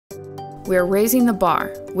We are raising the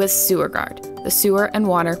bar with SewerGard, the Sewer and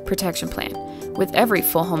Water Protection Plan. With every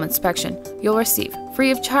full home inspection, you'll receive,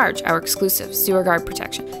 free of charge, our exclusive SewerGard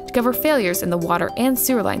protection to cover failures in the water and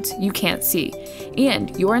sewer lines you can't see,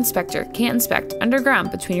 and your inspector can't inspect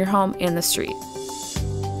underground between your home and the street.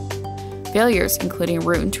 Failures, including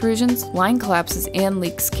root intrusions, line collapses, and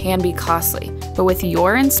leaks, can be costly, but with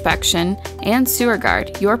your inspection and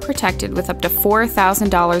SewerGard, you're protected with up to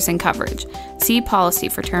 $4,000 in coverage. See policy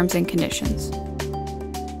for terms and conditions.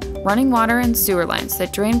 Running water and sewer lines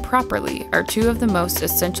that drain properly are two of the most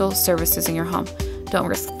essential services in your home. Don't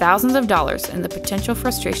risk thousands of dollars and the potential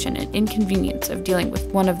frustration and inconvenience of dealing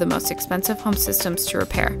with one of the most expensive home systems to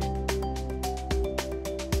repair.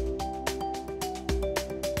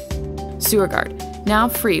 SewerGard, now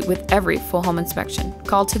free with every full home inspection.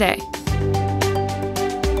 Call today